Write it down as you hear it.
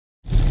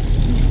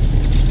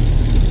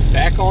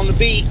back on the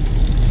beat.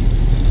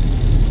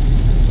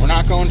 We're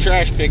not going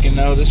trash picking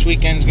though. This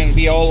weekend's going to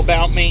be all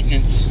about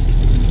maintenance.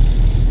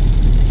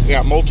 We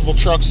got multiple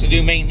trucks to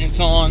do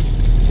maintenance on.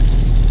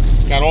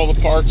 Got all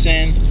the parts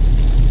in.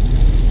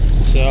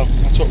 So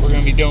that's what we're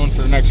going to be doing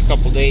for the next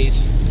couple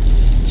days.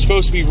 It's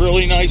supposed to be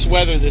really nice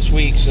weather this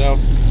week, so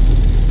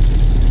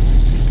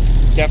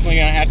definitely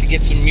going to have to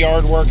get some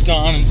yard work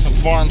done and some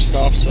farm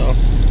stuff. So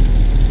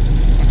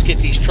let's get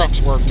these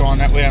trucks worked on.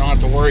 That way I don't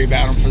have to worry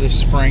about them for this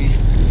spring,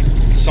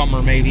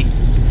 summer maybe.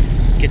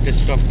 Get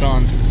this stuff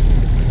done.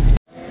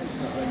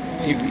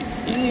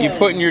 You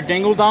putting your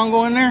dingle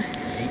dongle in there?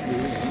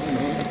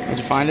 Did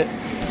you find it?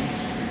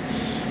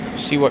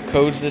 See what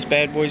codes this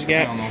bad boy's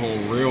got? On the hole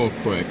real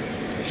quick.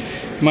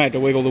 Might have to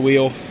wiggle the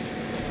wheel.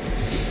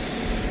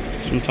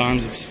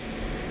 Sometimes it's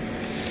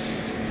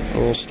a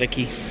little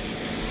sticky.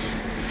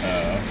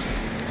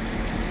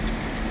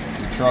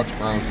 The truck's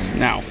broken.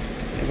 No,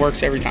 it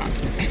works every time.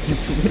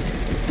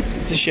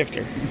 It's a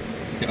shifter.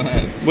 Go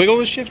ahead. Wiggle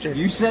the shifter.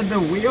 You said the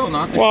wheel,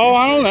 not the shifter. Well,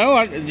 I don't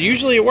know.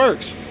 Usually it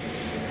works.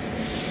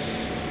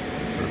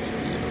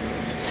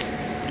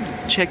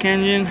 Check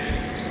engine.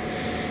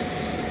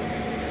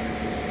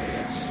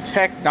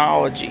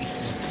 Technology.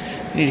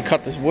 Need to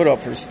cut this wood up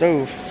for the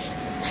stove.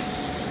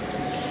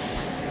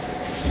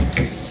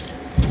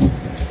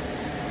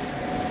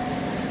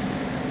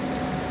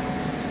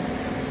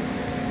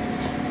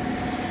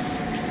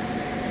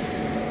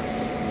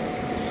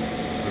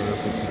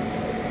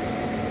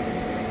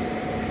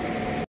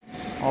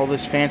 All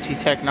this fancy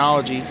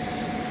technology.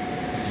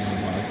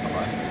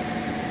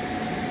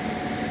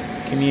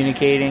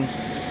 Communicating.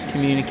 I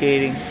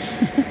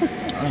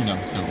don't know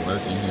if it's going to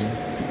work in here.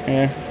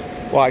 Yeah.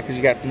 Why? Because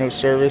you got no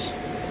service?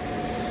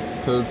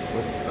 Code.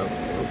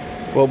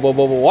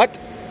 What?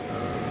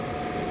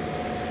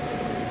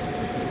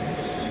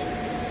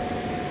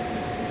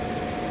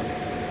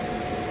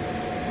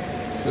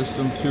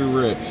 System 2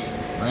 rich.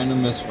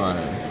 Random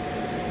misfire.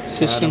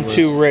 System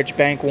 2 rich.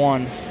 Bank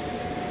 1.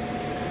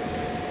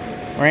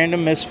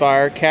 Random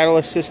misfire.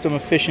 Catalyst system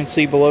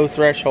efficiency below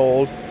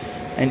threshold.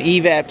 An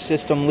evap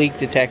system leak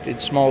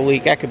detected. Small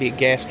leak. That could be a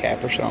gas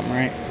cap or something,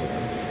 right? Yeah.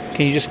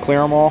 Can you just clear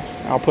them all?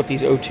 I'll put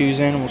these O2s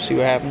in and we'll see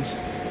what happens.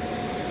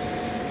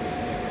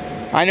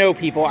 I know,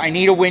 people, I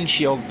need a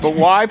windshield. But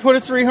why put a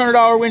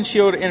 $300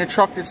 windshield in a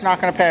truck that's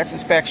not going to pass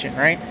inspection,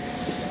 right?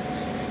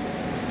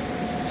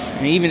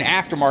 I mean, even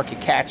aftermarket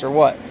cats are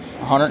what?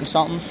 100 and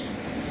something?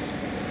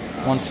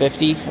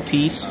 150 a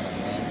piece?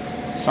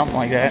 Something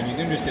like that. You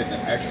can just get the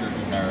extra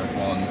generic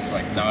ones,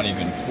 like not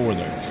even for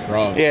the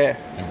truck. Yeah.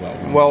 And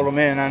weld them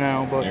in, I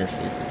know, but they're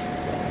super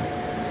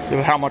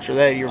cheap. How much are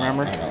they? Do you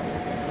remember?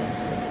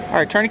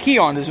 Alright, turn the key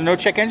on. Is there no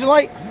check engine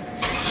light?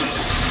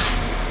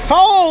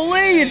 Holy,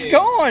 hey, it's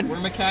gone!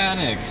 We're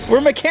mechanics. We're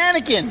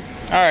mechanicking.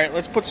 Alright,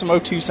 let's put some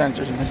O2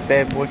 sensors in this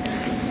bad boy.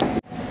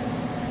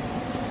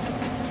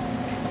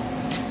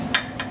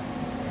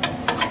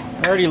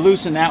 I already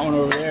loosened that one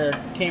over there.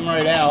 Came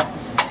right out.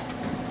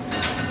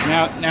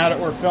 Now that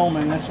we're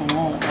filming, this one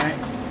won't, right?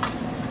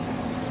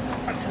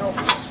 Let's help.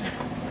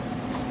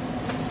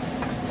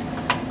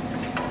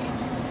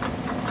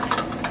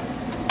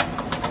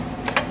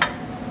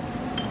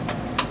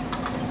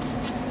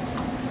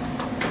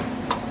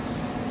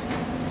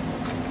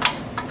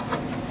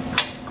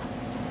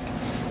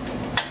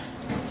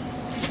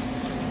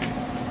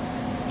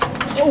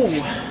 Oh!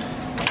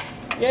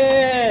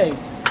 Yay!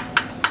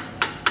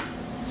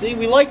 See,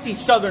 we like these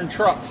southern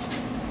trucks.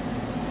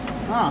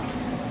 Huh.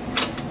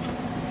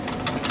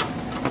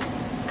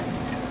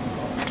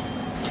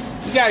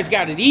 You guys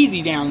got it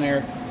easy down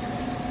there.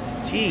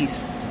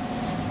 Jeez.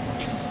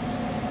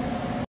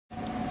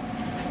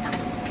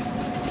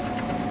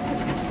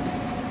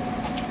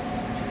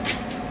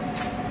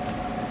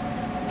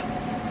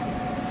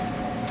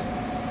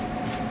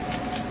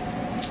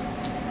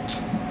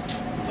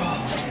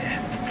 Oh, yeah.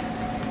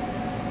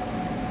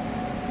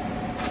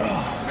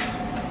 Oh.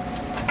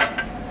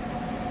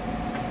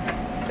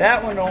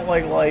 That one don't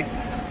like life.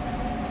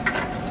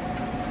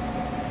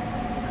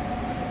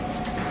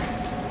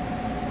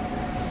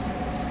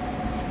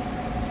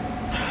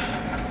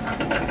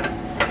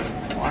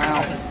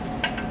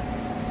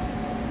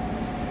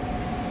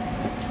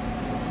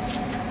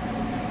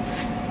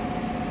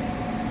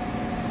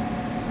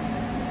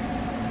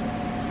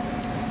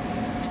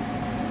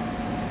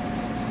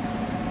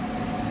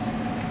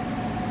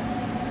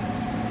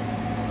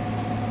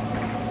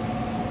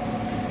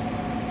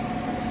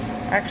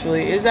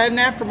 Actually, is that an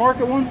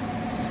aftermarket one?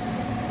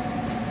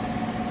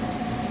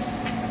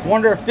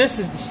 Wonder if this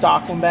is the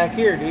stock one back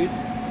here, dude.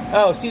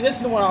 Oh, see, this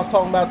is the one I was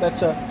talking about.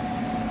 That's a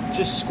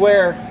just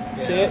square. Yeah.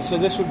 See it? So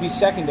this would be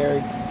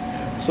secondary.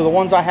 So the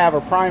ones I have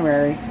are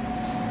primary,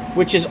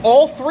 which is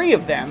all three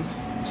of them.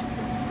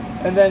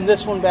 And then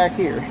this one back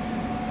here.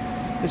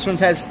 This one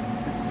has,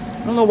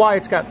 I don't know why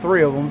it's got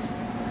three of them.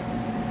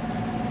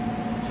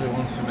 So it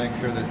wants to make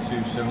sure that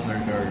two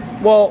cylinders are...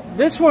 Well,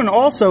 this one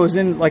also is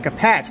in like a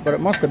patch, but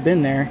it must have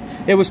been there.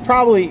 It was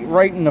probably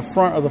right in the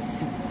front of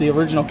the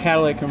original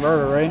catalytic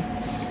converter, right?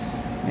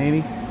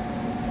 Maybe.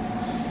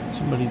 So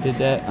Somebody did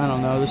that. I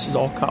don't know. This is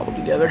all cobbled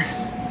together.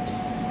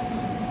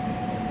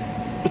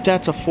 But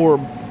that's a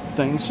Ford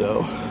thing,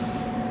 so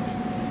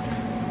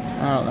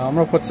I don't know. I'm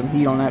gonna put some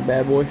heat on that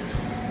bad boy.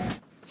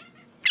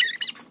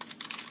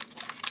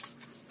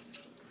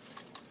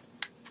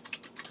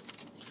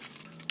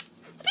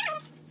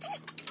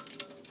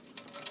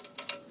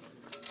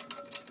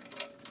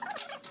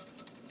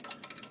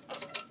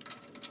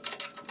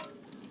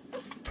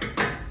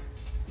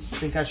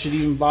 Think I should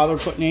even bother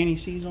putting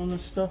anti-seize on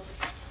this stuff?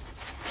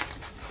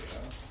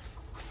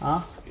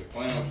 Huh? You're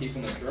planning on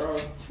keeping the drug.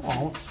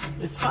 Oh,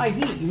 it's high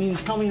heat. You mean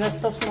to tell me that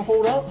stuff's gonna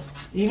hold up?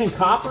 Even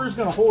copper is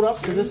gonna hold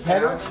up to this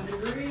header?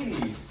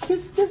 Degrees.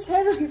 This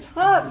header gets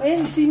hot,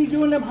 man. You see me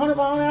doing them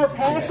 100-mile-an-hour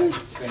passes?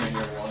 Yeah, spinning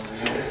your one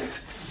wheel.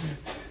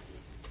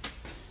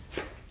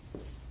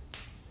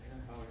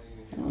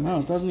 I don't know.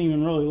 It doesn't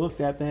even really look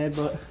that bad,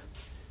 but.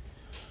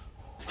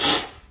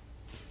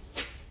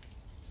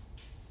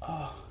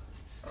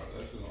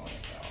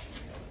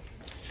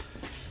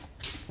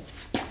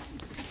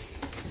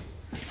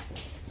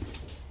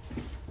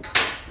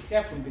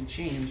 Definitely been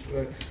changed,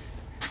 but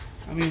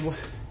I mean,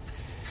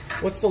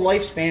 what's the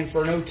lifespan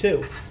for an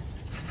 02?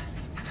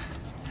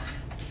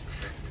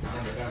 Kind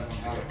of depends on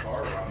how the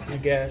car runs. I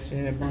guess,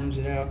 and it burns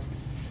it out.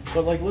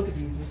 But like, look at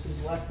these. This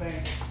is left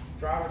bank,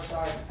 driver's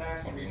side,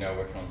 passenger. Do you know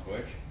which one's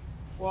which?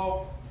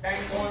 Well,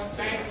 bank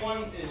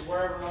one is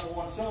wherever number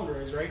one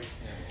cylinder is, right?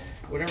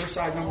 Yeah. Whatever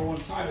side number one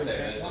I'd cylinder. say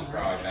Bank this one, is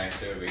right? probably bank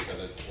 2 because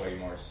it's way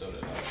more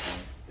sooted. I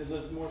think. Is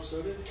it more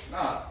sooted?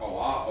 Not a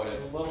lot, but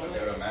it's A little a bit?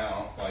 good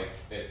amount. Like,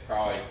 it's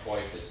probably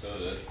twice as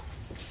sooted,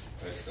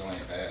 but it still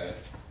ain't bad.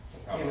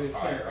 How Yeah, much it's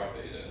higher like- up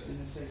it is.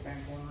 Didn't it say bank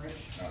one,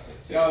 Rich? No,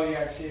 it's a 2. Oh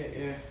yeah, I see it.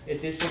 Yeah,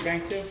 it did say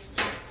bank two.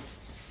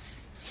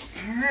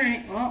 All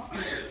right, well,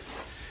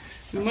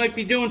 we might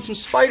be doing some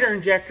spider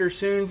injectors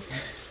soon,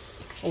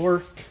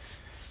 or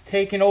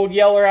taking old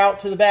Yeller out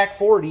to the back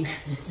 40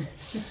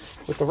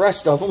 with the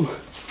rest of them.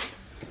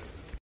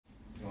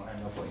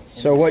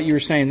 So what you were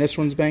saying? This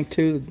one's bank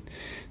two,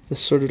 the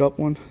sooted up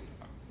one,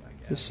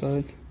 this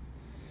side.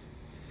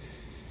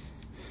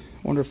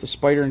 Wonder if the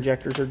spider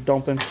injectors are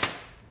dumping,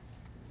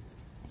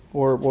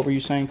 or what were you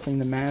saying? Clean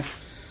the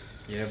math.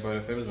 Yeah, but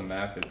if it was a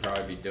map, it'd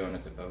probably be doing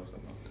it to both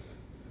of them.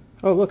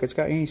 Oh, look, it's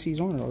got anti-seize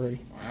on it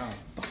already. Wow.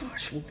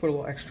 Gosh, we'll put a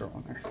little extra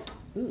on there.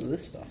 Ooh,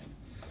 this stuff.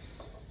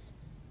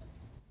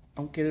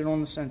 Don't get it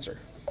on the sensor.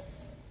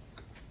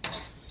 All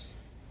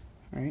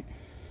right.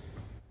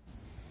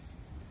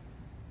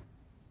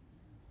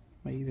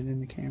 Am I even in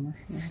the camera?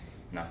 No.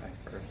 Nothing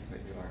first, but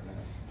you are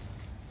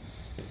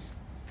now.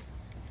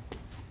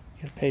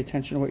 You gotta pay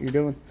attention to what you're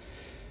doing.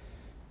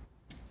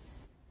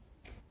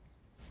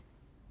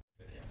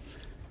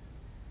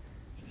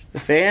 The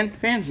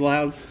fan's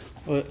loud,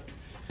 but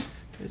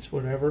it's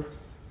whatever.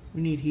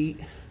 We need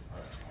heat.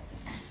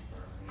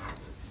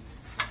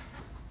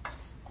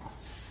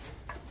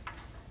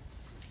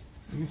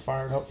 You can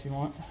fire it up if you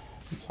want.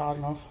 It's hot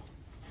enough.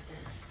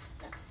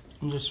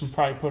 I'm just gonna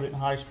probably put it in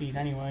high speed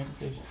anyway.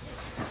 Because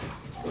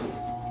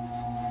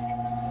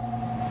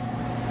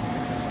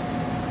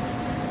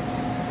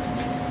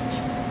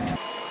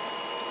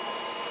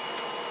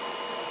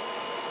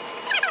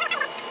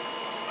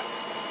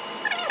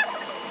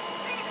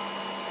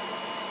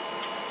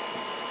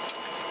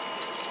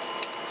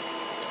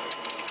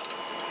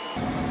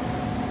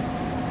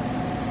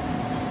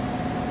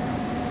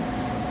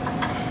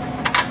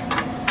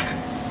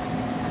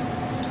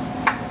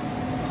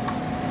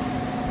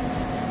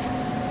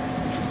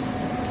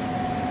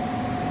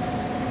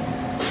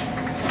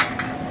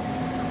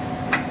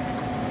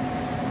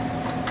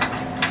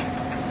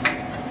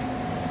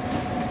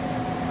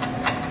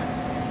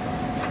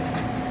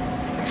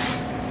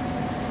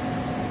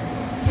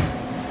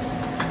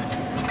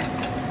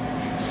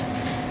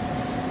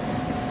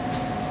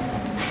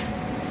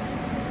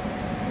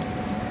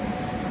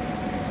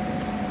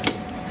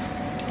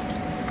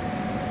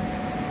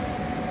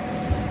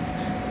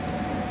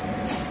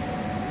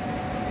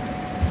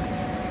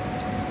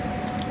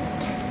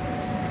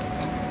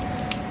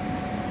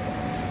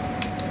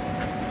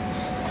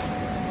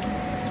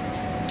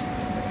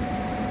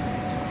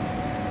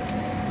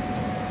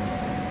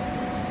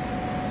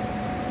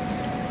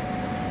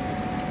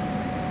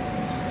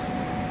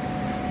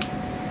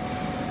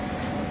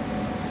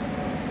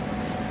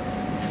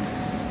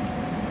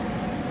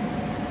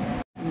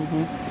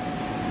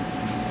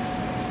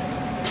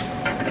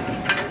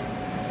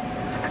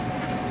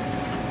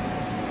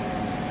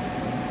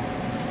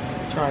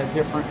try a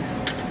different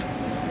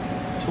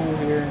tool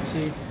here and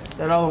see.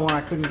 That other one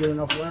I couldn't get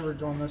enough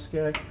leverage on this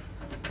guy.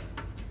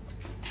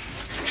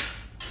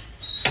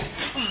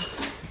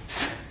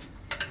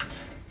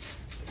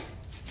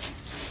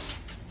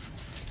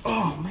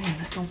 Oh man,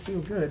 that don't feel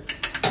good.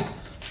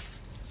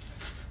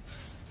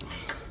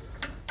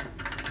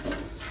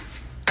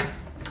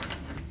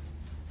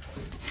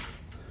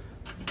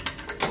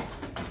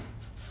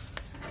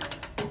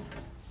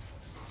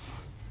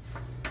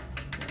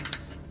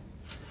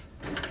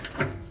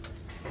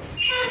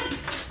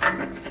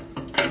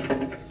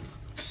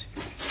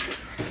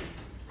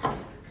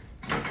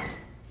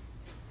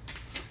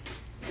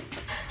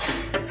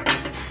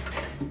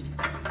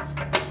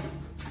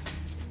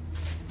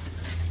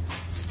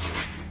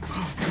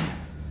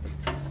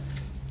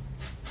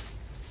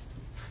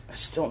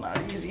 Still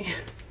not easy.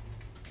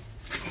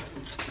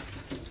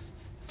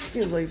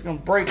 Feels like it's gonna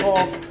break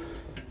off.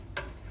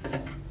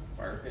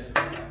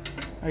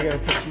 I gotta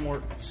put some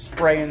more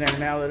spray in there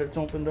now that it's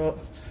opened up.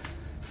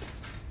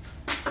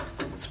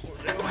 That's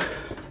what we'll do.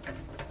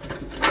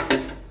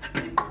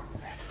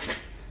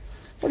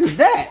 What is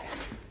that?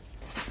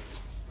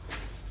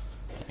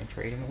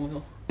 Trading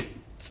oil?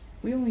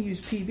 We only use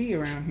PB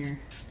around here.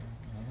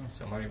 Oh,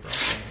 somebody brought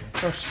that here.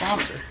 It's our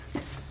sponsor.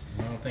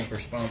 I don't think we're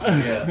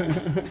sponsored yet.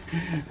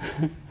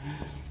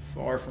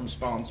 Far from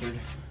sponsored.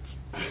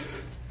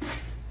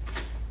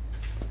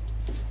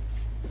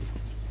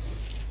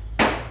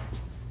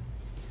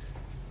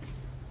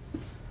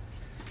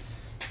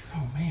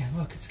 Oh man,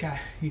 look, it's got,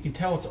 you can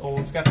tell it's old.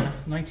 It's got the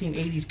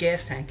 1980s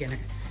gas tank in it.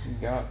 You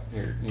got,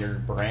 you're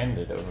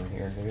branded over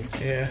here, dude.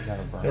 Yeah,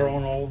 they're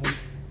on all of them.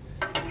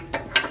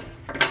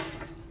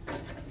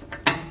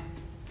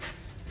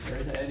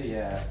 Where's Eddie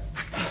at?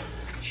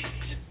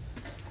 Jeez.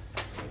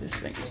 This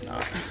thing is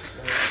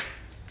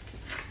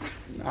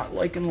not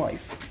liking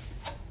life.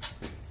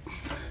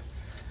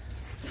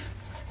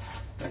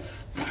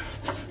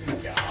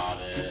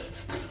 Got it.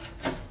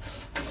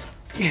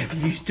 Yeah, if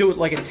you do it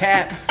like a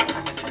tap.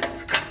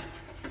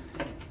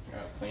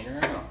 Gotta clean her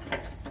out.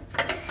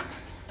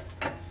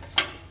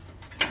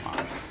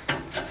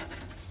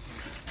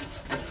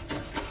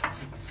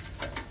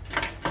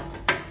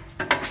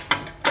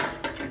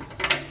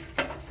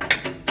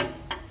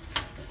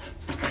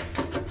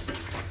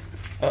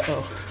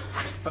 Uh-oh.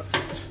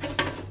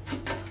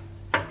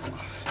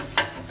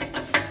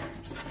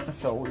 That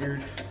felt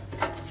weird.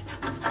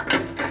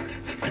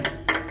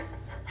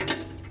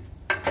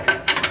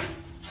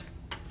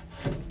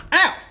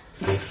 Ow!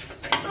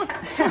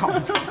 Ow!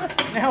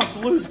 Now it's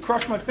loose.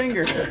 Crushed my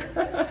finger.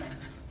 Alright.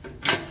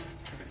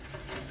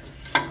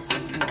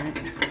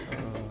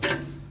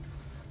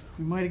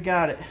 We might have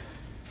got it.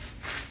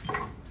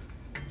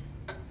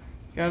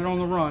 Got it on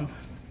the run.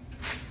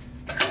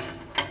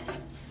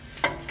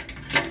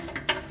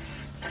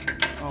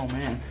 Oh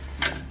man,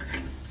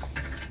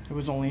 it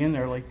was only in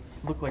there like,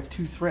 looked like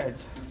 2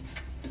 threads.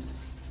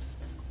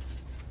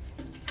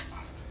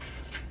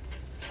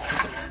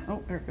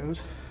 Oh, there it goes.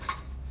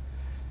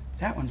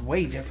 That one's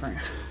way different.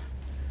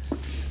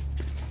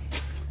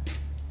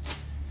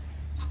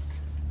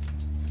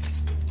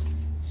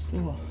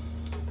 Still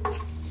a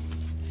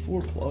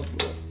 4 plug,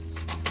 but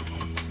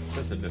It's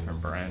just a different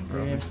brand,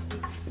 bro. yeah,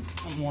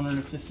 I'm wondering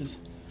if this is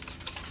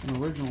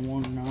an original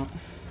one or not.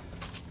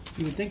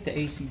 You would think the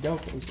AC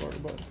deltas were,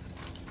 but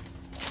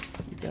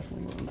you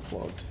definitely were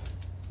unplugged.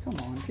 Come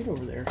on, get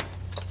over there.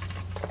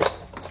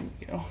 There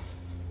we go.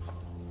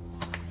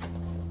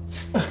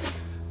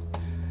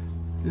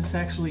 This is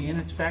actually in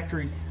its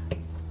factory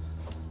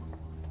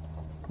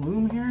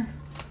loom here.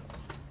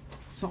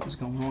 Something's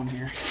going on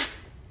here.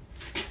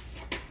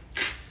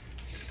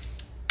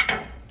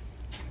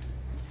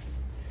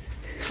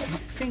 My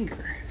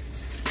finger.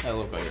 That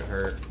looked like it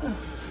hurt.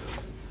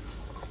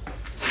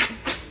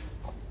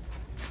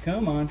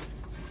 Come on.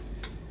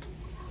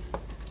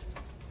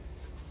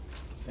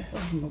 The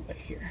hell's in the way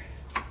here?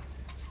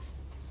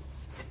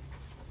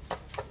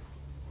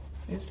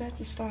 Is that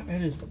the stock?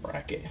 That is the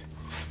bracket.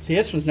 See,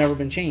 this one's never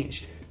been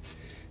changed.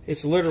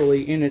 It's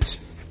literally in its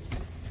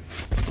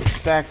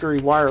factory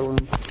wire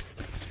loom.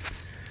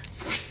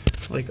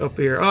 Like up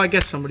here. Oh, I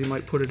guess somebody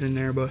might put it in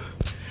there, but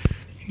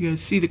you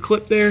guys see the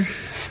clip there?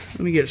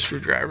 Let me get a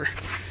screwdriver.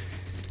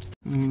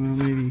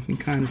 Maybe you can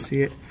kind of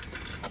see it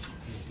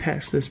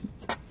past this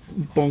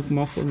bunk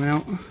muffler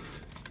mount.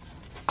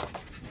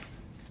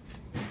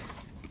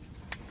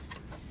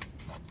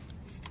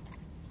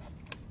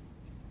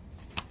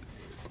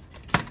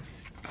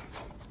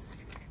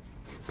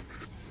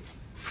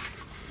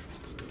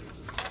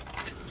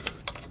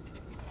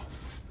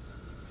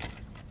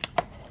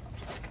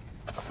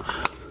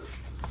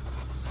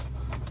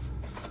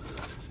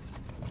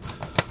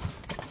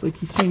 It's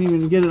like you can't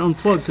even get it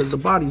unplugged because the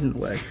body's in the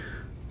way.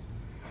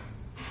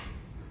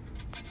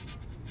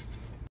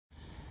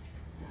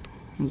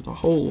 There's the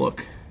whole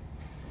look.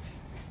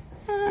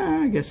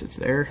 I guess it's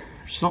there.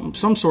 Some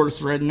sort of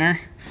thread in there.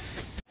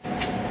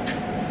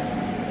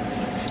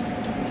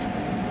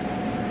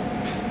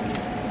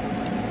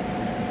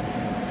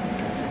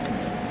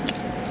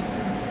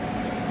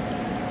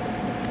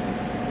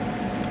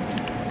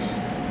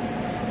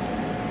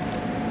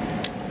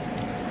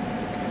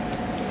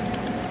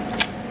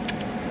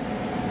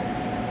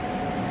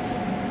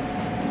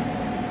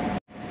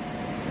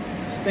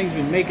 This thing's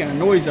been making a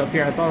noise up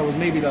here. I thought it was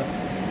maybe the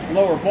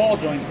lower ball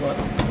joints, but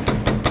I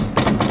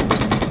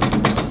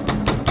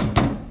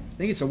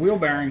think it's a wheel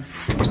bearing.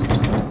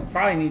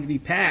 Probably need to be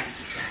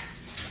packed,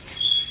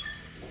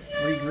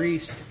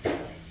 re-greased.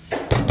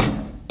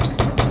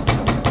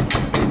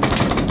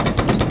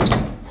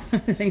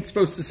 It ain't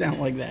supposed to sound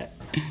like that.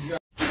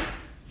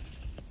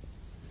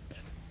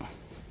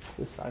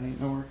 This side ain't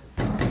nowhere.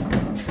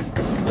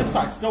 This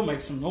side still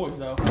makes some noise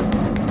though.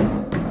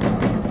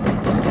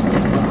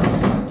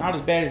 Not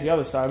as bad as the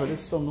other side, but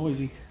it's still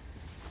noisy.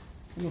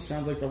 Almost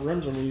sounds like the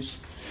rims are loose.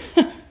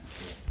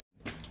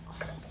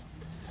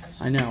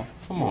 I know.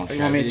 Come on, You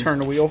want me to turn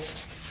the wheel?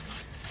 Is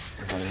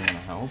that even gonna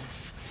help?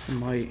 I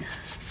might.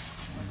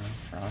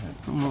 Try it.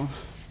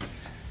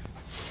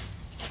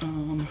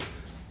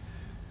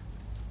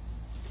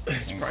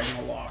 It's probably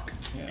gonna lock.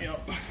 Yeah.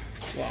 Yep.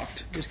 It's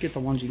locked. Just get the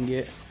ones you can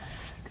get.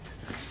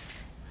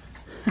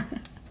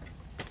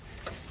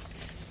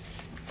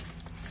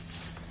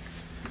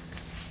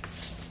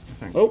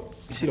 Oh,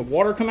 you see the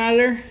water come out of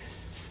there?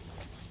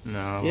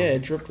 No. Yeah,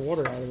 it dripped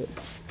water out of it.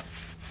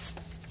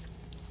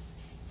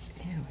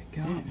 Ew, it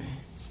got me.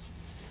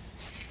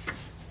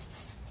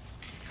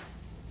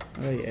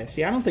 Oh yeah,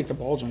 see, I don't think the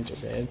ball joints are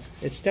bad.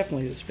 It's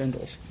definitely the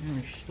spindles. Yeah,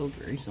 we should still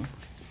grease them.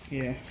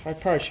 Yeah, I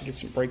probably should get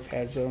some brake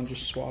pads though and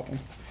just swap them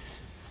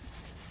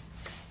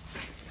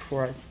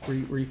before I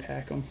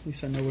repack them. At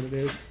least I know what it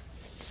is.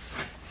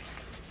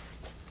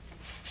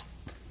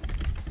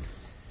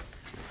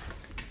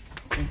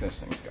 I think this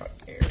thing's got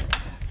air.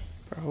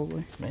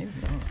 Probably. Maybe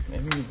not.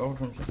 Maybe the ball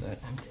joint's just that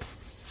empty.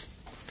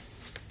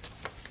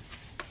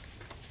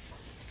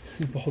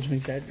 The ball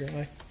joint's that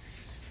dry.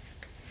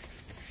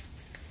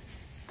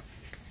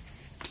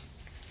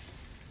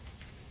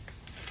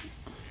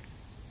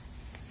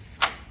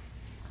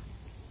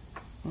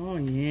 Oh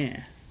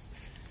yeah,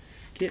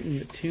 getting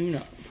the tune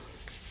up.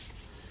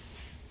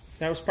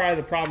 That was probably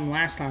the problem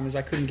last time, is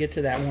I couldn't get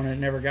to that one and it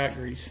never got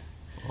grease.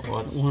 Well,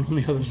 let's, one on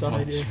the other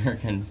side. Let's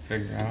freaking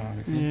figure out how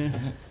to get Yeah,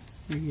 that.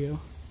 there you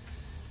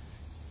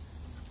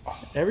go.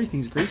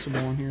 Everything's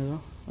greasable on here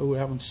though. Oh,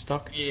 that one's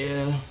stuck.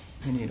 Yeah,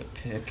 we need a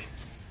pick.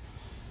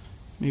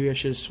 Maybe I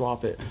should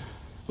swap it.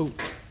 Oh,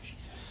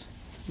 Jesus.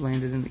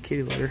 Landed in the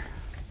kitty litter.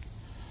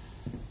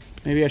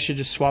 Maybe I should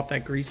just swap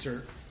that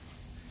greaser.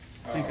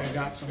 I think I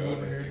got some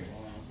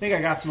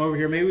over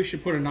here. Maybe we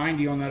should put a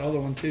 90 on that other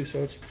one too, so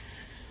it's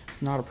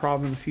not a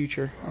problem in the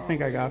future. I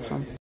think I got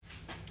some.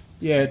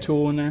 Yeah, a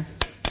tool in there.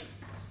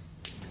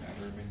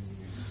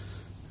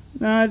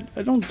 No,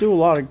 I don't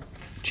do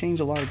change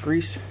a lot of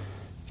grease.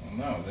 Well,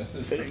 no, this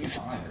is Fittings.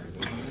 tires,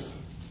 isn't it?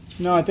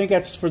 No, I think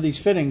that's for these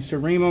fittings, to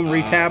ream them,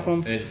 retap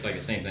them. It's like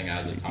the same thing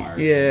as the tires.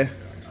 Yeah.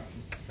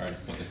 Try to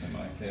put this in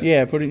my kit.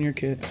 Yeah, put it in your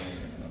kit.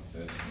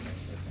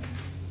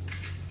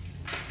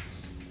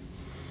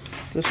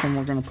 This one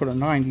we're going to put a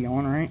 90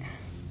 on, right?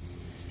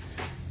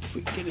 If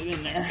we can get it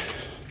in there.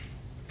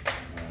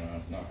 No,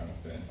 it's not going to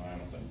fit. I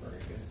almost didn't break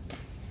it.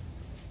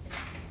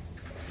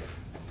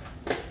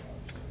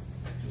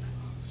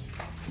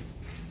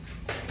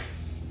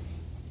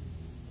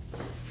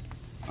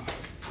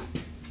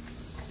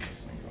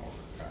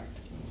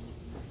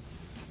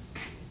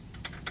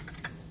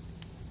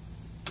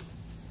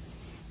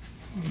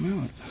 Oh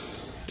no,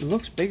 it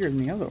looks bigger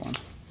than the other one.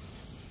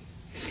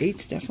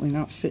 8's definitely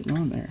not fitting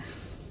on there.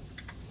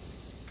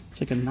 It's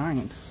like a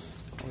 9.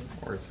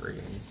 Or 3.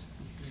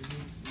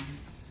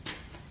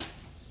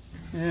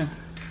 Yeah.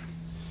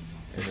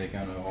 Is it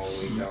going to all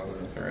leak out of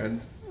the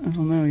threads? I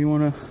don't know. You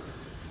want to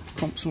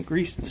pump some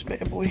grease in this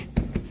bad boy?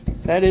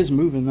 That is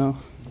moving though.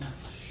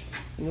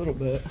 A little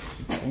bit.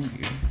 Thank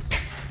you.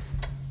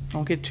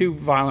 Don't get too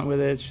violent with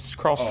it. It's just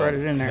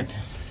cross-threaded in there. It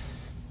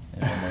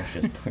almost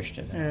just pushed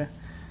it in. Yeah.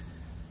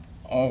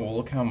 Oh, well,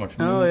 look how much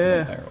Oh, movement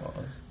yeah. there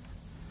was.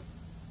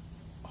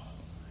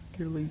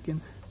 You're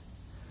leaking.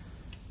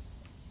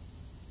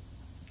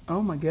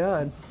 Oh my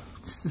God.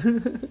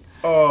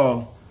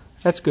 Oh.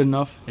 That's good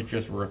enough. It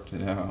just ripped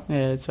it out.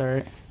 Yeah, it's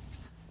alright.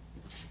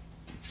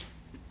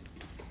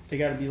 They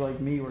gotta be like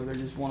me where they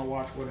just want to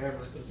watch whatever.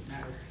 It doesn't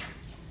matter.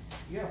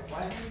 You got a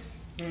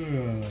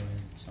flathead?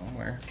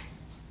 Somewhere.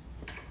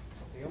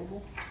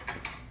 Available?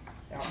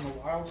 Out in the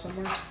wild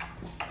somewhere?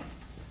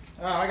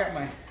 Oh, I got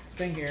my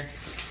thing here.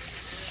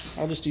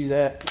 I'll just use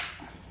that.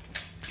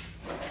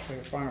 If I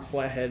can find a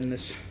flathead in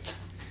this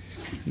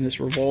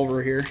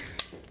revolver here.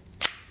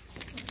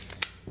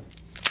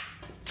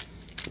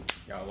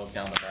 Gotta look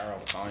down the barrel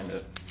to find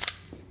it.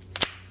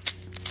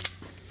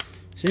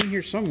 It's in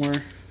here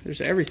somewhere.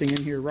 There's everything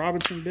in here.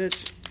 Robinson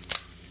bits.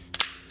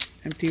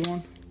 Empty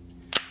one.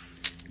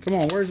 Come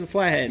on, where's the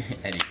flathead?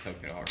 Eddie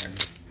took it already.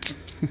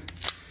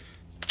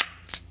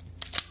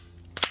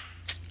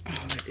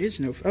 Oh, there is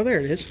no... Oh, there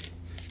it is.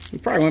 We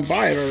probably went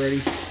by it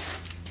already.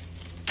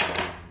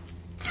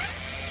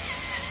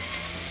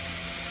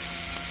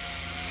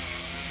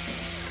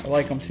 I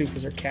like them too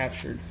because they're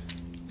captured.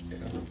 Yeah.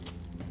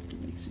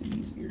 Makes it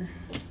easier.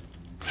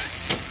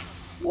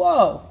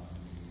 Whoa!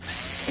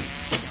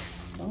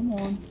 Come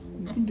on.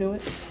 You can do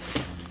it.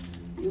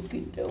 You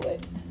can do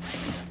it.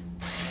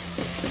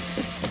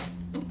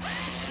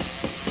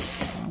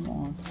 Come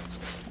on.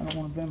 I don't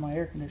want to bend my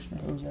air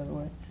conditioner hose out of the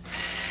way.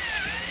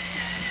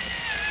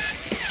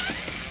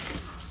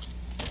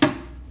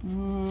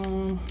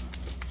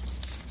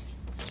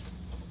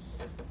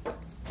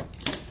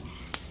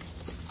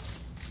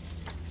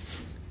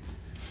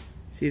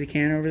 See the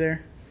can over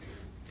there?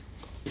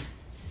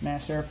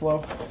 Mass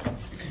airflow.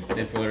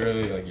 It's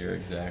literally like your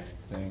exact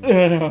thing.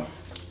 I know.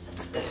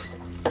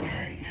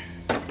 Alright.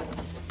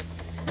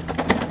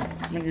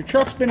 When your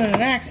truck's been in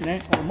an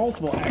accident, or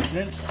multiple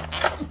accidents,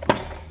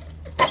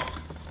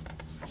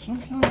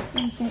 sometimes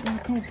things don't want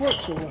to come apart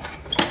so well.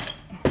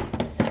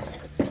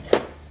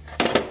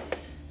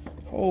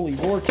 Holy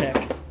vortex.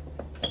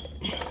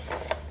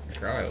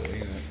 Try to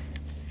leave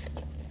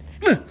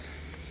it.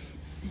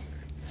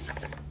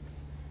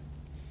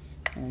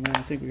 Oh man,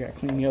 I think we gotta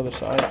clean the other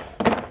side.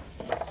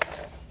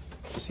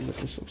 See what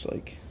this looks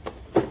like.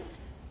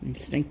 Any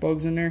stink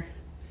bugs in there?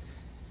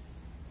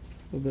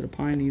 A little bit of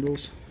pine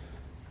needles.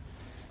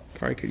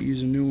 Probably could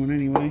use a new one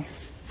anyway.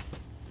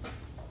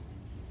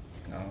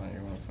 No,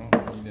 you want to film?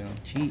 What are you doing?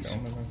 Jeez.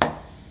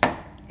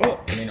 Oh.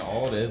 I mean,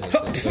 all it is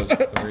those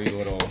 3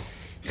 little.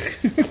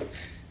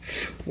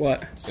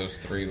 What? It's those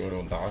 3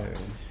 little diodes.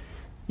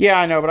 Yeah,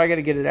 I know, but I got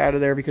to get it out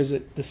of there because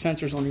the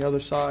sensor's on the other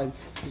side.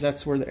 Because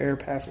that's where the air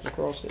passes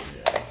across it.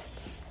 Yeah.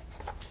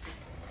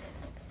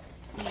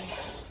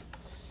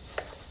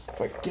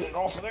 If I can get it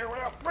off of there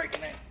without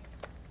breaking it.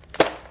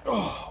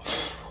 Oh.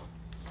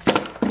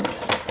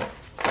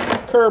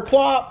 Curb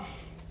plop.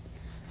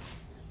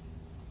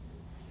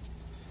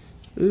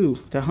 Ooh,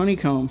 the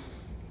honeycomb.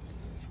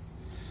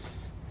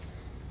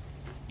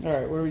 All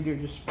right, what do we do?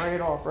 Just spray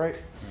it off, right?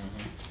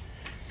 Mm-hmm.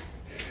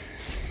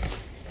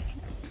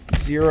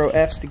 0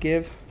 F's to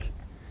give.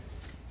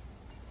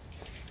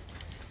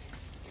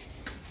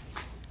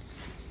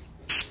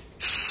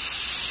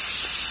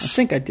 I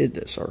think I did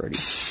this already.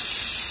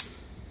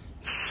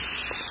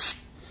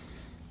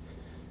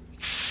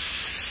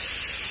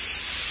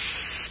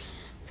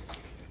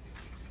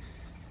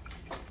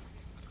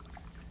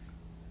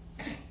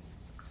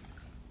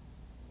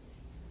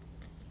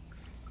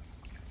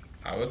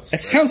 It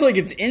sounds like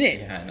it's in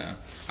it. Yeah, I know.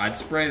 I'd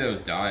spray those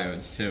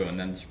diodes too, and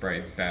then spray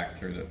it back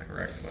through the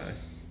correct way.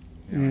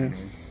 You know what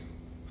I mean?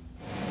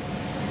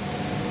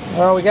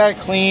 Well, we got it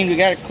cleaned. We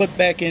got it clipped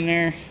back in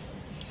there.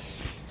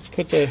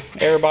 Put the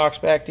air box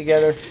back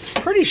together.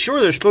 Pretty sure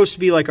there's supposed to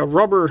be like a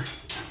rubber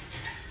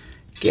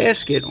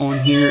gasket on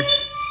here.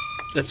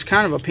 That's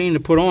kind of a pain to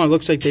put on. It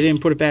looks like they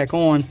didn't put it back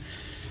on.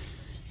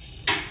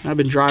 I've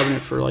been driving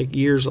it for like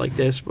years like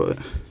this, but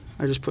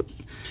I just put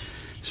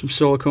some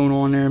silicone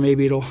on there.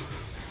 Maybe it'll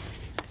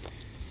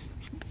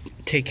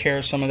take care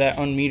of some of that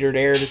unmetered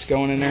air that's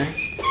going in there.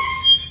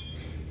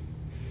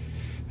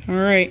 All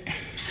right,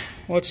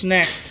 what's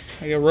next?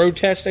 Like a road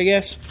test, I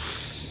guess.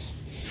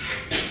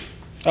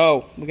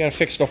 Oh, we gotta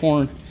fix the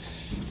horn.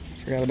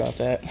 Forgot about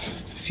that.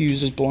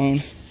 Fuse is blown.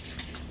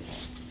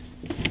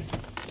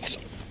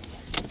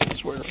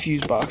 That's where the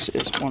fuse box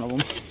is. One of them.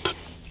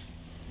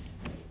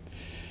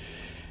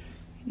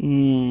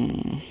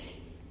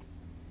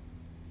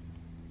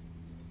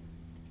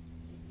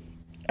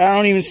 I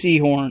don't even see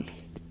horn.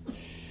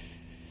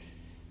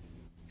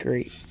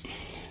 Great.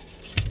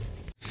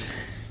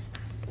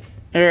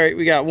 All right,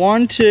 we got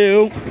 1,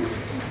 2.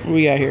 What do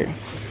we got here?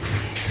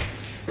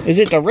 Is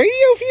it the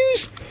radio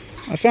fuse?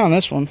 I found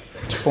this one.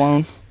 It's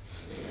blown.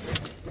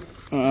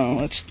 Oh,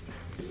 let's.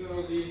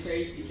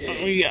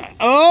 We got.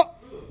 Oh!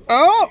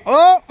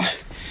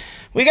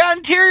 We got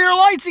interior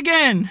lights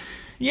again.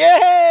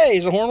 Yay!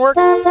 Does the horn work?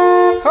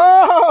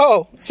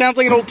 Oh! It sounds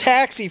like an old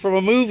taxi from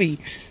a movie.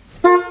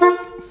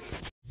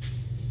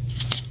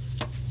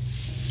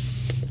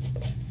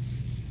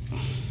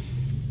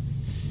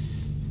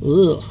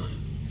 Ugh.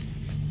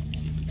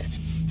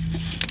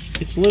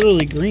 It's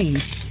literally green.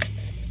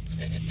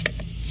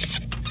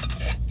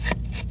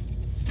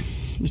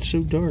 It's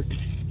so dark.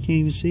 Can't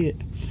even see it.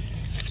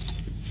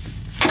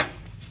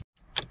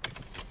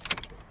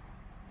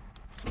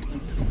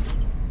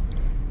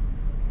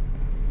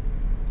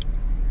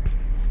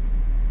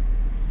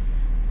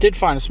 Did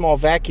find a small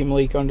vacuum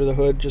leak under the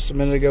hood just a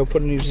minute ago.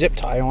 Put a new zip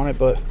tie on it,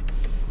 but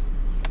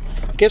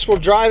I guess we'll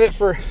drive it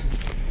for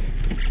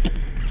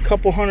a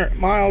couple 100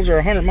 miles or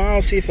 100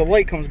 miles, see if the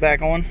light comes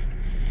back on.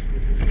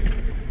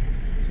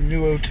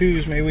 New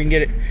O2s, maybe we can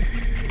get it.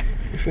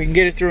 If we can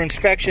get it through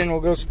inspection,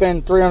 we'll go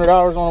spend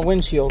 $300 on a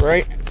windshield,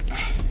 right?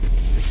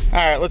 All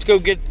right, let's go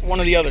get one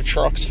of the other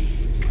trucks.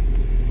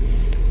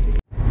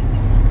 All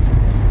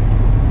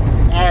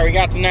right, we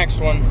got the next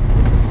one.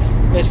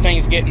 This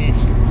thing's getting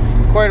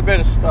quite a bit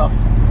of stuff.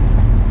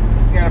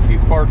 Got a few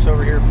parts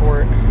over here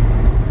for it.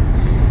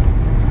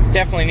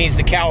 Definitely needs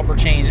the caliper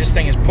change. This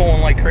thing is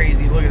pulling like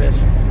crazy. Look at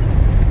this.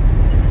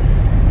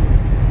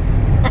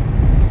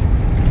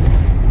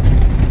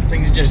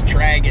 Thing's just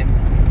dragging.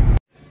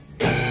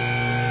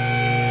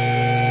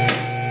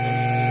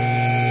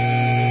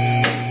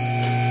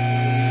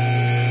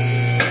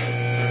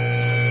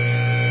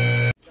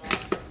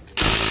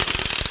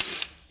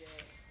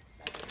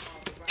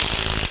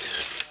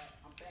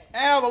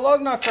 Ow, the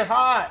lug nuts are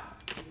hot.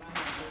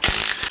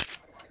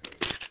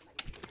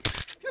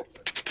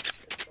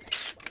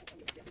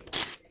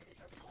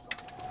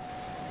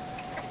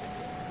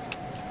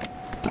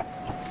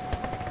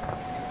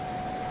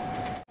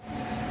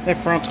 That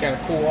front's got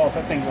to cool off.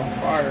 That thing's on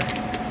fire.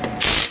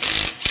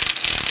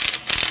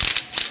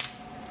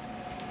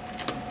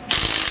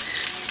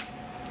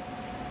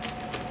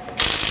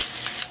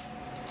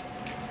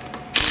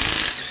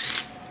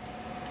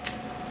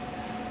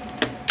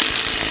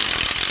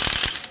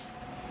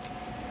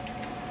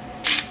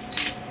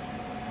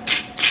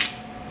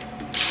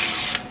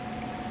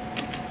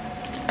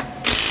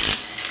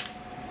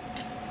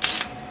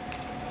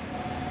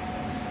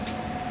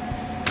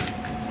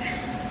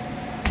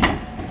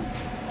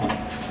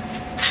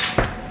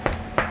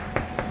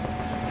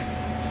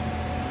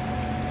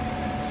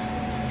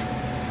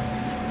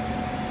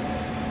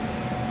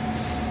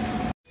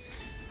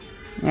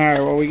 Alright,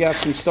 well, we got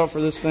some stuff for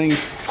this thing.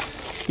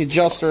 The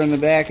adjuster in the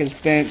back is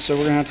bent, so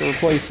we're going to have to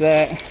replace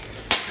that.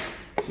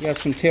 We got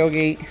some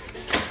tailgate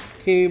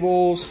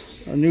cables,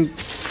 a new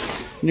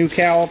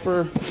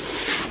caliper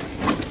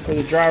for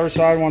the driver's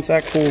side once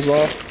that cools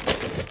off.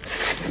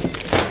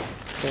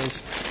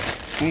 Because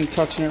I ain't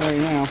touching it right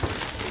now. I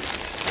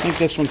think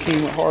this one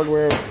came with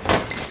hardware.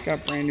 It's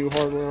got brand new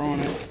hardware on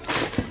it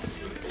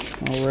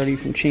already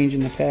from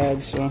changing the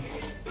pads, so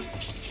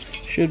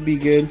should be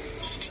good.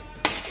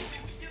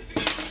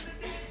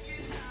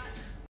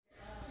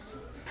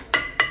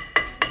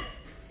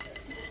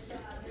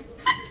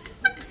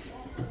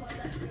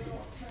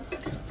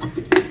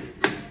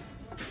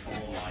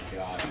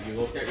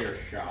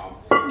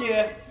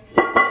 Yeah,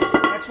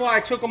 that's why I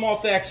took them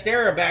off the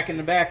Xterra back in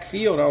the back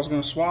field. I was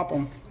going to swap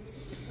them.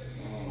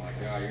 Oh my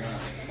god, you're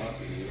not cut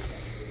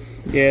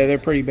these. Yeah, they're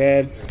pretty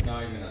bad. There's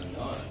not even a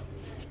nut.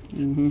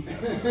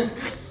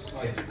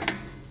 Like,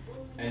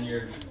 and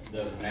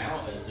the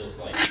mount is just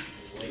like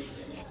late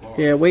in the car.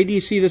 Yeah, wait till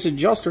you see this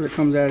adjuster that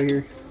comes out of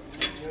here.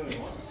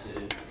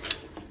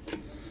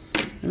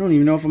 I don't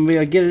even know if I'm going to be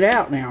able to get it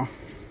out now.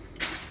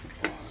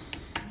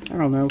 I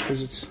don't know,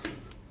 because it's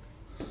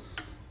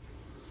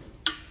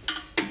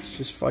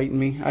just fighting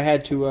me. I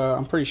had to,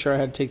 I'm pretty sure I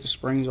had to take the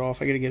springs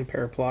off. I got to get a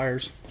pair of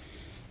pliers.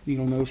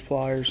 Needle nose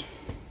pliers.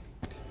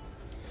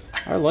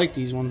 I like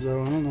these ones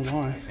though. I don't know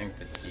why. I think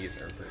the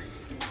teeth are pretty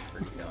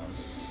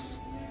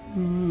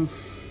dumb.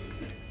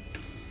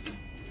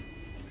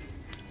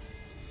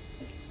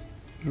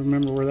 I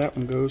remember where that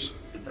one goes.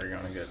 Are you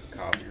gonna get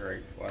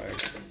copyright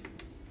flagged?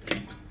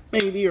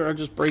 Maybe, or I'll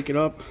just break it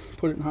up,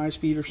 put it in high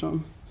speed or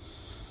something.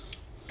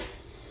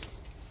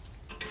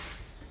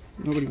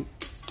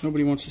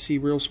 Nobody wants to see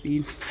real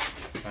speed.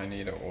 I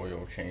need an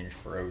oil change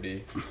for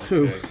Odie.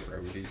 Who?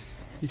 Odie.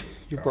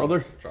 Your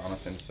brother?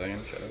 Jonathan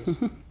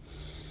Sanchez.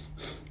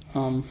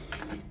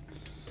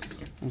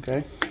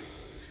 Okay.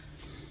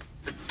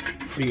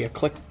 What are you,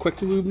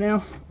 quick lube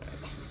now?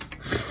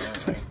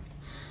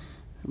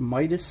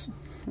 Midas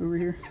over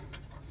here.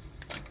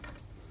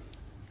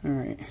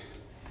 Alright.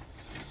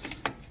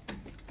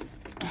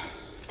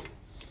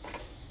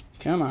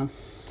 Come on.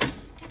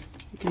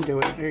 You can do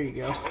it. There you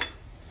go.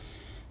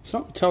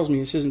 Something tells me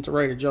this isn't the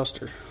right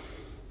adjuster.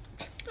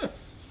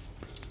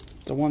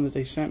 The one that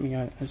they sent me,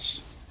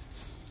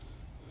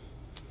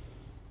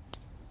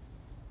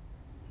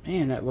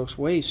 man, that looks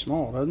way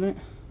small, doesn't it?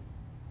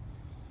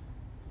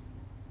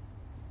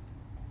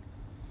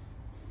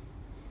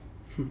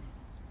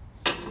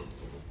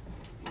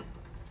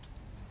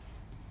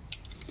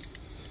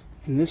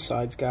 And this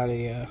side's got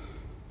a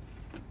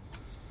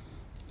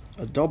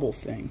double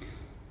thing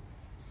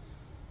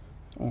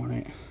on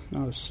it,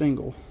 not a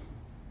single.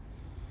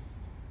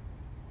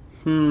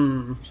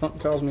 Something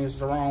tells me it's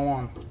the wrong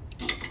one.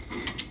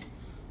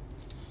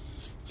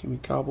 Can we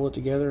cobble it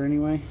together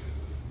anyway?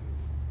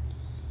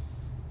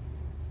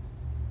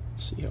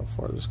 See how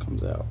far this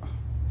comes out.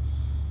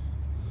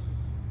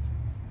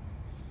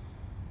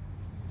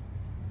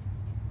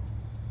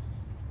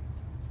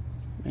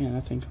 Man,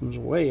 that thing comes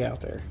way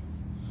out there.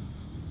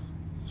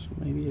 So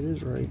maybe it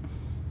is right.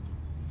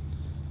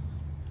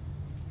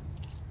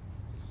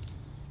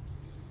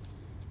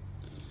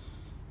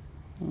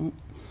 Well,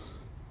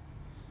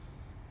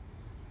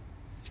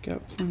 it's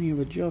got plenty of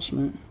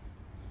adjustment.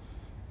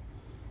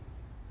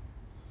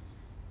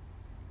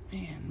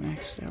 Man,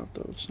 maxed out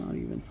though, it's not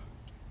even.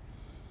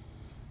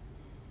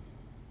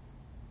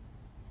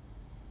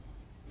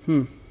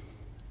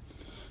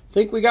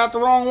 Think we got the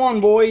wrong one,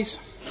 boys.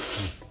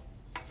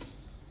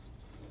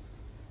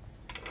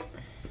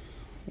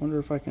 Wonder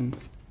if I can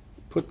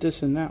put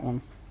this in that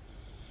one,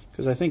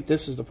 because I think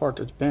this is the part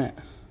that's bent.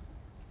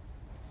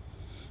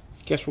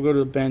 Guess we'll go to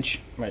the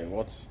bench. Wait,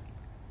 what's?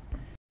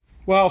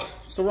 Well,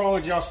 it's the wrong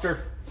adjuster.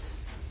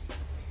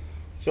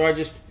 So I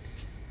just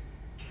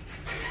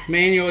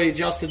manually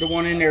adjusted the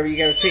one in there. You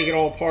got to take it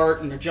all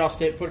apart and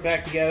adjust it, put it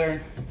back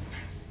together.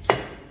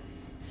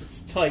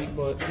 It's tight,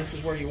 but this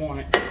is where you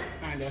want it,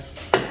 kind of.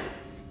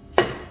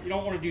 You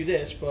don't want to do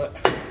this, but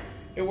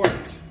it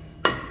works.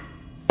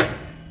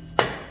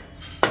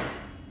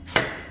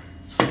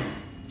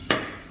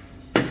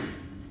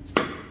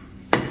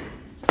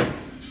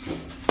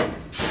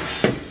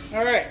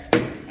 All right,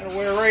 that'll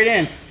wear right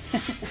in.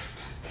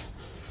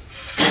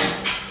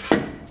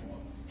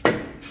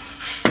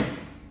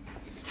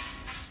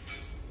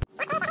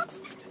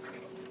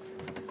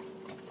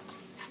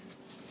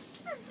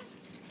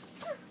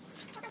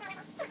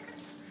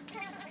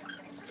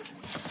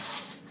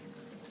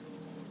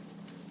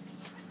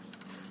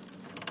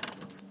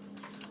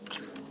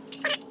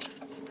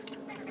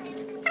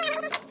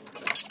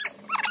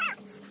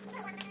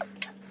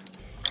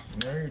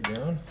 What are you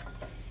doing?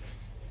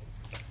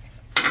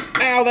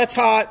 Ow, that's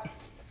hot.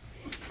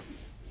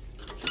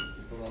 Put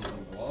on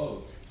some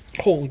gloves.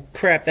 Holy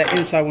crap, that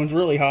inside one's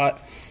really hot.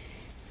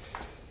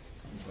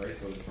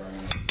 Brake was burning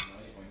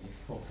tonight when you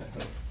pulled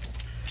it up.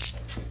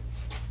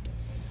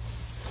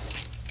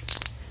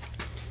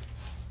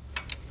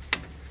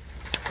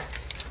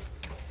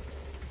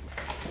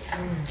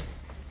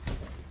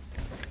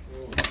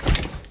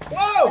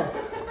 Whoa!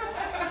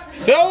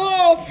 Fell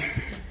off!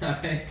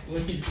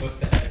 Please put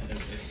that in the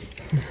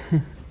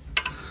video.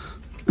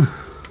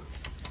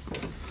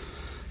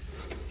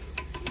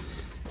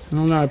 I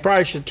don't know, I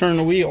probably should turn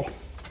the wheel.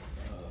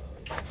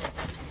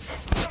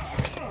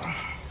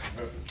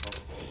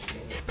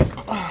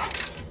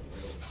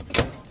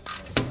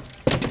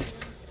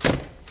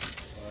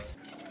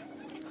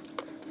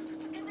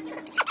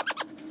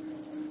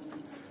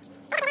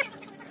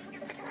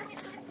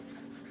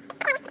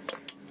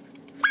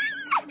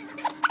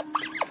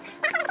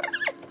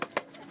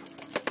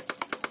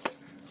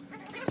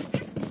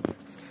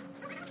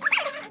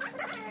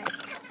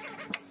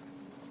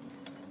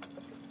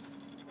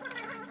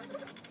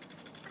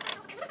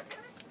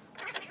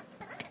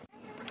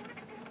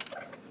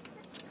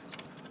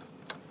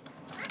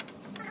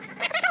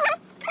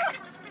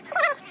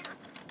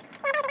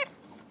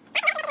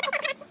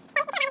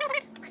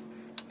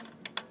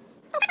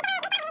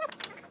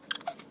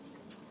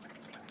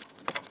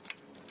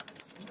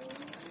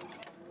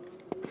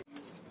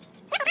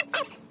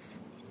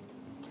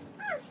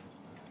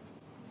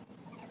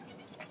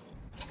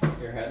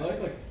 Your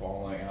headlight's like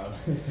falling out.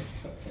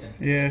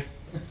 Yeah.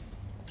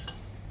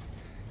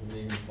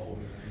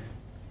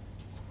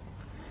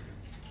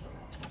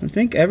 I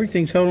think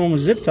everything's held on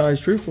with zip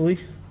ties, truthfully.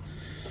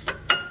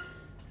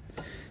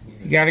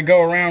 You got to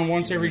go around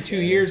once every 2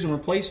 years and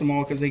replace them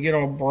all because they get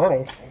all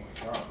brittle. Oh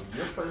my god, did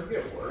your frame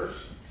get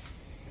worse?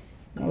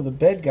 Oh, the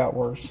bed got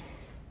worse.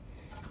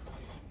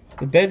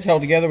 The bed's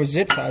held together with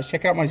zip ties.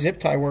 Check out my zip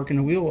tie work in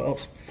the wheel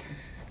wells.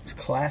 It's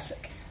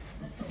classic.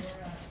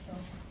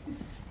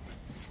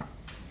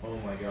 Oh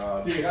my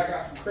god. Dude, I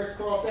got some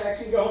crisscross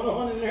action going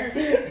on in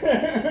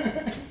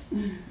there.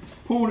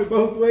 Pulling it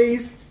both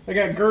ways. I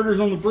got girders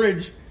on the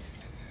bridge.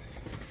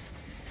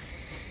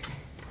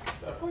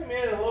 Definitely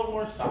made it a little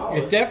more solid.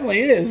 It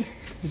definitely is.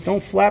 It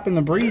don't flap in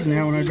the breeze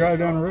now when I drive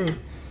down the road.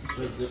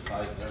 There's zip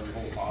ties in every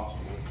hole possible.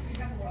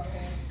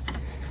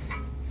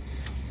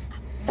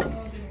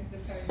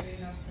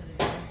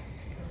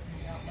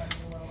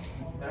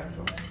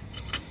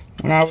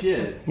 When I,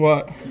 Shit.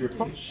 what? You're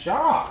fucking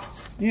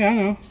shocked. Yeah, I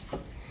know.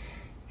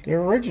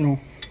 They're original.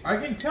 I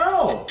can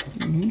tell.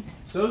 Mm-hmm.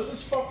 So is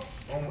this fuck.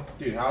 Oh my,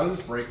 dude, how does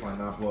this brake line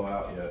not blow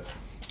out yet?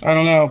 I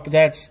don't know, but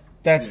that's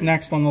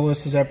next on the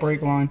list is that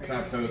brake line. Can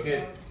I poke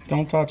it?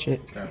 Don't touch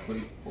it. Can I put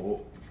it? Oh.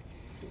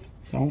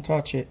 Don't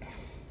touch it.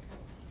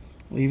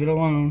 Leave it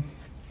alone.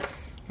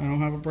 I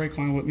don't have a brake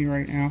line with me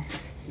right now.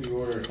 You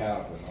order a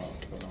caliper.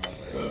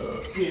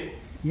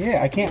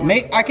 Yeah, I can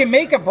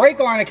make a brake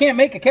line. I can't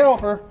make a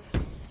caliper.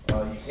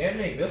 You can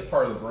make this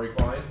part of the brake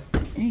line.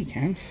 Yeah, you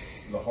can.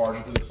 The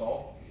hardened to the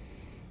salt.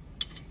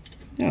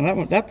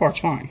 Yeah, that part's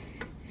fine.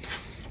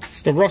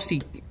 It's the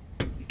rusty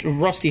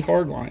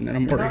hard line that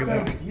I'm worried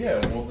about.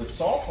 Yeah, well, the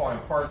salt line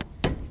part.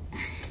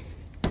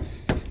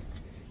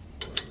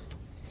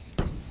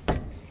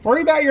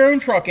 Worry about your own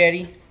truck,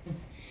 Eddie.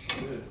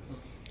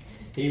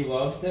 He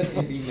loves to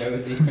be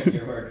nosy when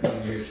you're working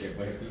on your shit,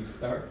 but if you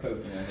start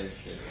poking at his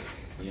shit,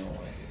 you don't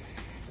like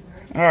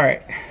it. All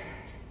right.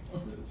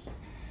 Don't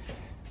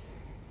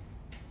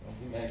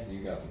be mad 'cause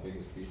you got the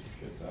biggest piece of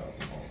shit out of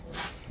them all.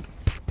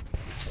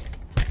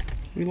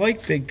 We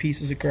like big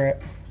pieces of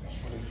crap.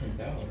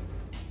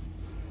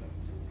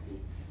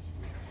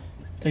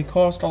 They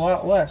cost a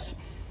lot less.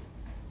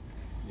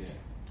 Yeah.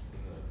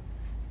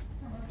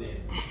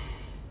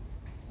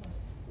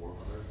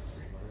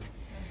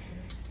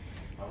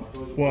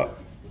 What?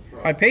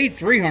 I paid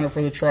 $300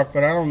 for the truck,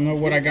 but I don't know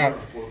what I got.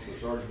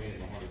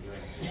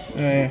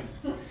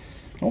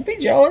 Don't be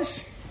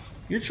jealous.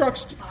 Your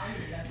truck's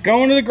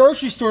going to the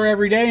grocery store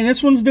every day, and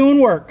this one's doing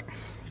work.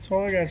 That's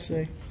all I gotta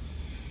say.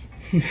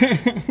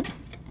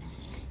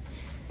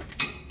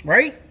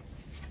 Right?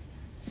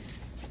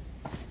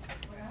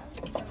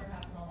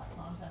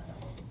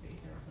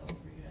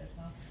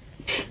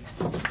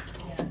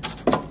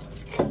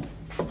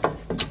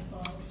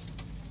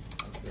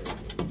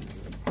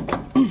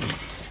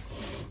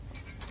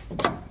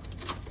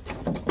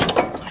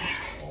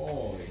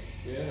 Holy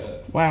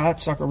shit. Wow,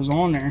 that sucker was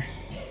on there.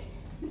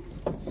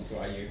 That's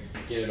why you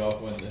get it off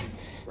when the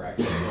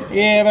bracket is.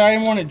 Yeah, but I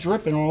didn't want it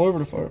dripping all over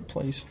the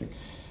place.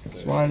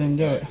 That's why I didn't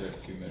do it.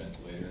 2 minutes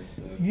later.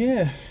 So.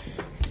 Yeah.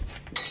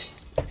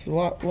 It's a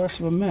lot less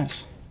of a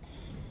mess.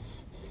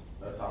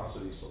 That's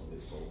honestly, they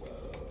sold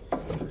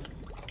that.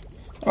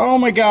 Oh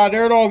my god,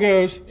 there it all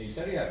goes. You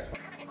said he got.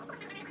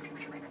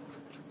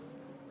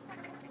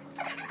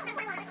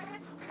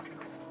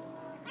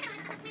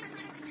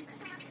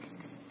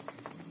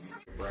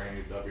 Brand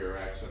new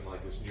WRX and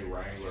like this new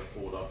Wrangler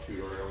pulled up to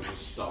her. It was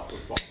just stuffed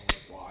with fucking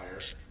like wire.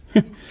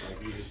 Like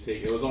you just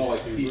take it was all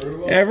like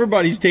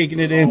Everybody's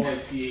taking it in. all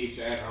like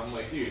THN. I'm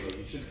like, dude, like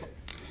you should.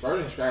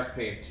 Garden Scrap's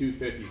paying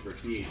 $250 for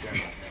THN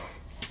right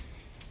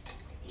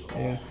now.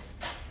 Yeah.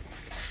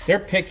 They're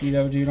picky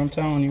though, dude. I'm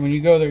telling you. When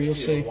you go there, you'll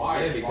see.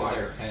 Why? Yeah, because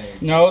they're paying.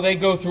 No, they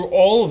go through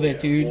all of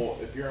it, dude. Well,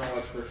 if you're an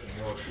electrician,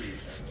 you know what THN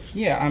is.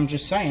 Yeah, I'm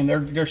just saying.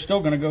 They're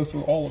still going to go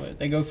through all of it.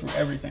 They go through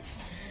everything.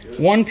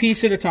 One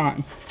piece at a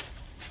time.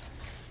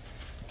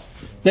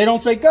 They don't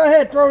say, go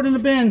ahead, throw it in the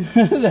bin.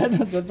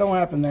 that don't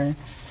happen there.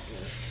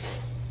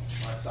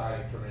 My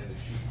siding turned into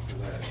cheap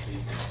because I had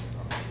seat.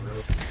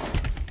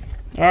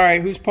 All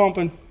right, who's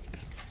pumping?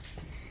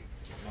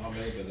 Not me,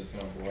 but it's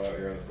going to blow out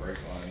your other brake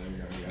line and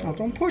you're going to Oh,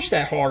 don't push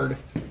that hard.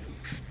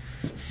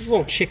 These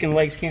little chicken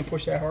legs can't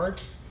push that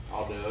hard.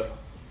 I'll do it.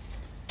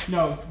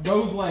 No,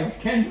 those legs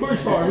can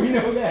push hard. We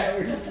know that.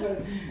 We're just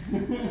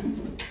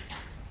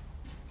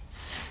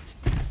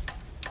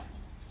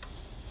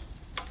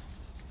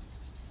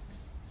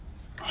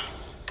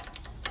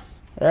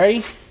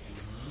ready?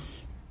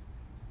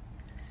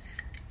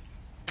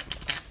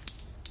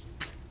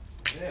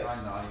 Yeah,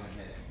 I'm not even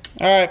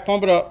hitting. All right,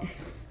 pump it up.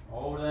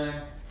 Holding.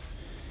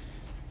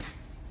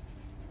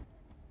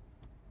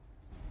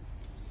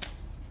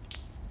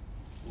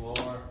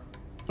 Floor.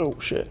 Oh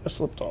shit, I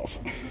slipped off.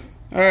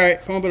 All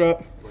right, pump it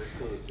up.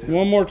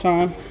 One more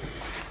time.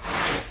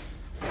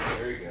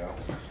 There you go.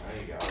 Now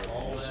you got it.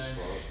 Holding.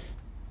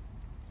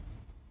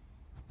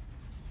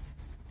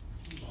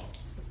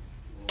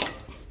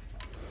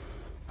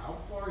 How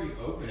far are you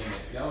opening it?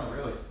 It's going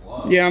really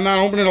slow. Yeah, I'm not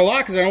opening a lot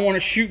because I don't want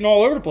it shooting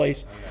all over the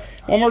place.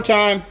 Okay. One more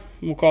time,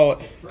 and we'll call it.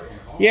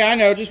 Yeah, I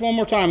know. Just one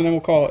more time, and then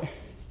we'll call it.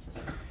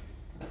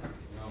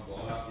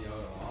 Blow out the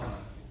other line.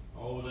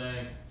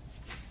 Holding.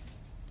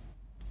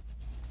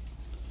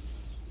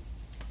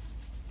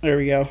 There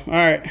we go. All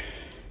right,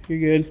 you're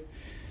good.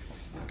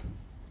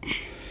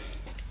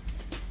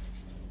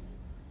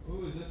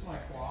 Ooh, is this my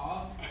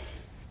claw?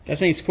 That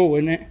thing's cool,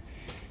 isn't it?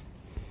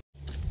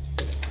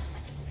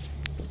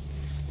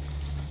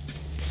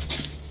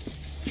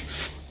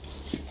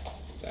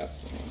 That's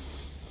the one.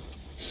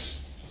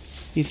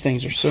 These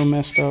things are so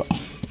messed up.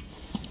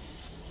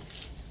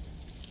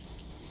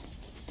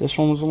 This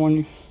one was the one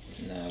you...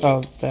 No.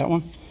 Oh, that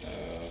one?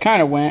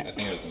 Kind of I went.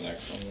 think it was the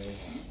next one. Maybe.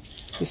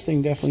 This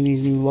thing definitely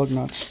needs new lug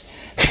nuts.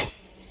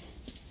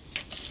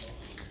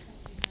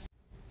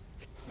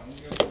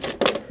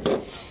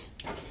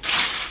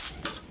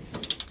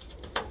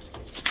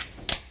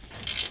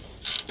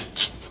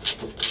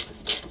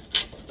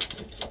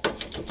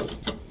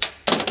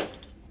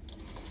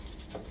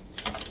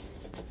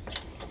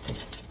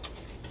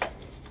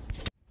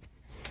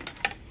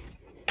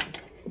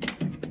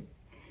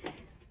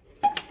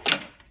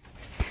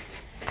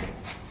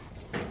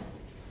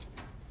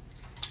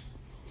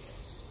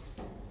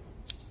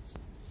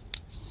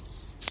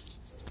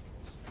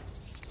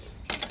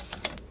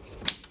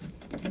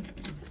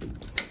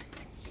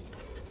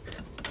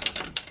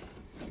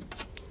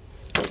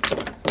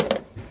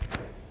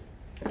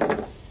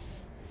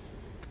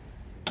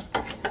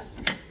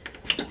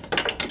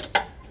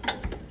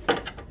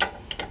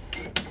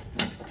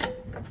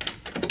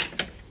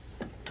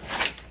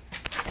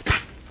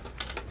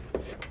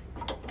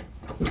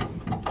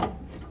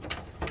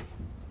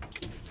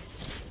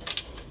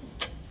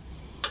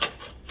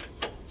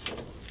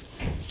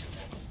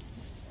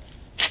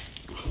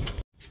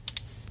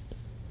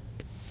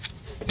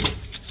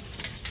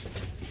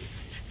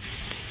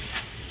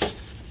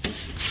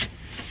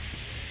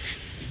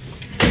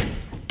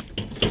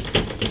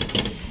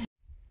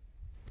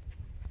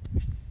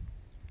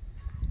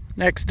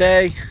 Next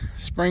day,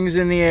 spring's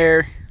in the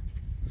air.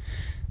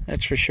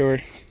 That's for sure.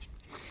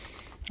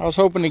 I was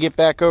hoping to get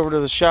back over to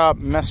the shop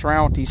and mess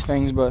around with these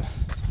things, but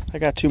I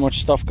got too much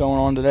stuff going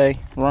on today,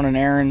 running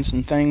errands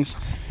and things.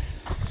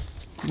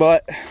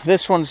 But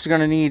this one's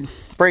gonna need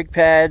brake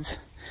pads,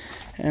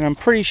 and I'm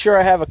pretty sure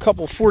I have a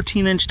couple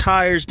 14-inch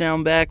tires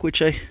down back,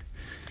 which I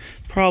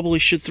probably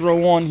should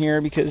throw on here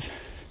because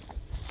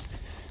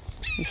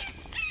this...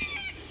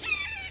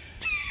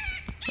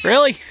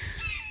 Really?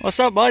 What's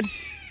up, bud?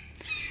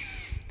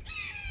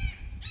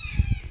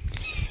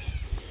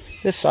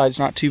 This side's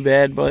not too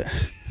bad, but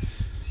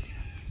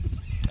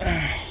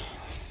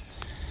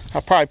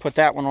I'll probably put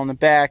that one on the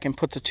back and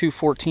put the two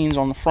 14s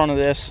on the front of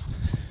this.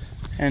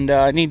 And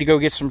I need to go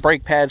get some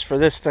brake pads for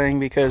this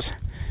thing because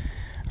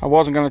I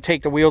wasn't going to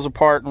take the wheels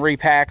apart and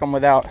repack them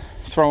without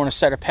throwing a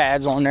set of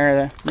pads on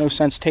there. No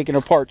sense taking it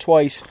apart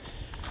twice.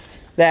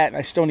 That, and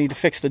I still need to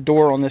fix the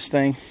door on this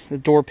thing. The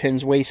door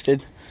pin's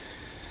wasted.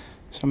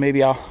 So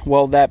maybe I'll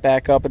weld that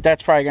back up, but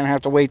that's probably going to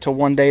have to wait till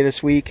one day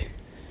this week.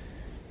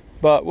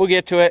 But we'll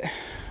get to it.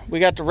 We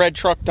got the red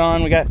truck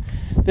done. We got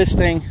this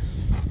thing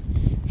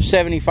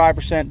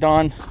 75%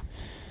 done.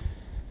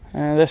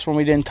 This one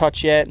we didn't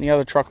touch yet, and the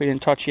other truck we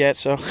didn't touch yet.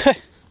 So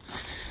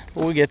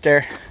we'll get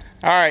there.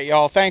 All right,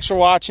 y'all. Thanks for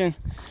watching.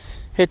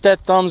 Hit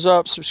that thumbs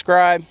up.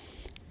 Subscribe.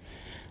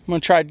 I'm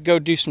going to try to go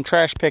do some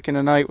trash picking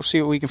tonight. We'll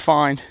see what we can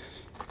find.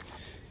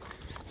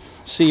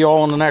 See you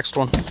all on the next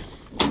one.